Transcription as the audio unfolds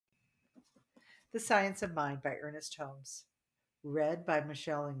The Science of Mind by Ernest Holmes. Read by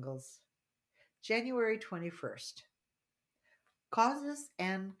Michelle Ingalls. January 21st. Causes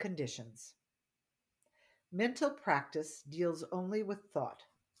and Conditions. Mental practice deals only with thought.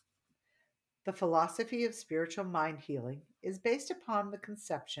 The philosophy of spiritual mind healing is based upon the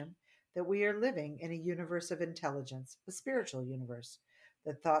conception that we are living in a universe of intelligence, a spiritual universe,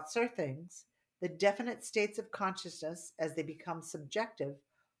 that thoughts are things, that definite states of consciousness, as they become subjective,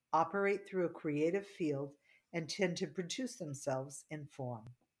 operate through a creative field and tend to produce themselves in form.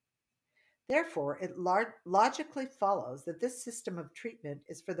 Therefore, it logically follows that this system of treatment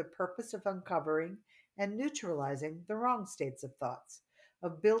is for the purpose of uncovering and neutralizing the wrong states of thoughts,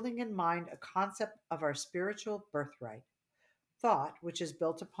 of building in mind a concept of our spiritual birthright. Thought, which is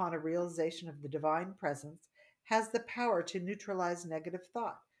built upon a realization of the divine presence, has the power to neutralize negative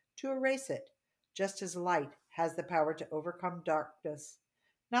thought, to erase it, just as light has the power to overcome darkness,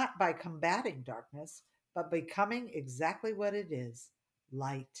 not by combating darkness, but becoming exactly what it is,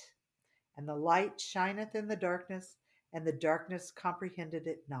 light. And the light shineth in the darkness, and the darkness comprehended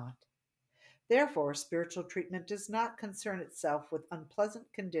it not. Therefore, spiritual treatment does not concern itself with unpleasant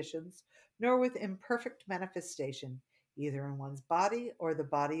conditions, nor with imperfect manifestation, either in one's body or the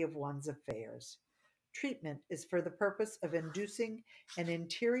body of one's affairs. Treatment is for the purpose of inducing an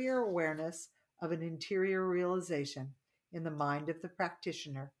interior awareness of an interior realization in the mind of the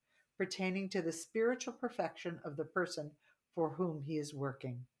practitioner pertaining to the spiritual perfection of the person for whom he is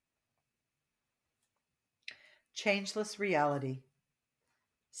working. Changeless reality.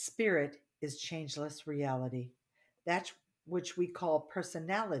 Spirit is changeless reality. That which we call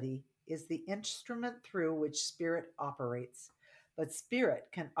personality is the instrument through which spirit operates. But spirit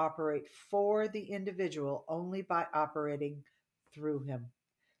can operate for the individual only by operating through him.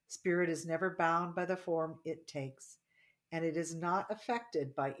 Spirit is never bound by the form it takes, and it is not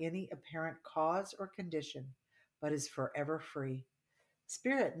affected by any apparent cause or condition, but is forever free.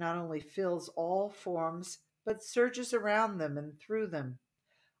 Spirit not only fills all forms, but surges around them and through them.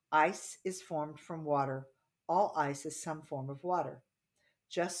 Ice is formed from water. All ice is some form of water.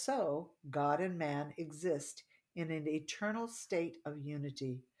 Just so, God and man exist in an eternal state of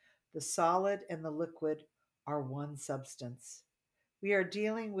unity. The solid and the liquid are one substance. We are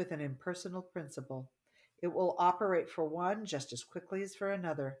dealing with an impersonal principle. It will operate for one just as quickly as for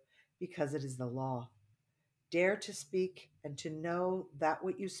another, because it is the law. Dare to speak, and to know that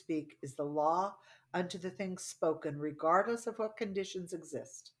what you speak is the law unto the things spoken, regardless of what conditions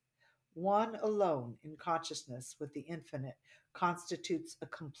exist. One alone in consciousness with the infinite constitutes a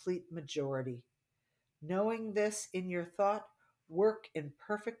complete majority. Knowing this in your thought, work in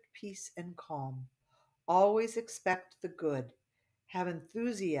perfect peace and calm. Always expect the good. Have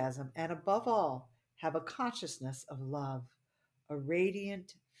enthusiasm, and above all, have a consciousness of love, a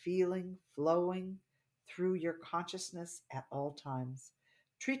radiant feeling flowing through your consciousness at all times.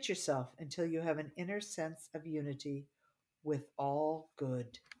 Treat yourself until you have an inner sense of unity with all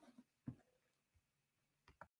good.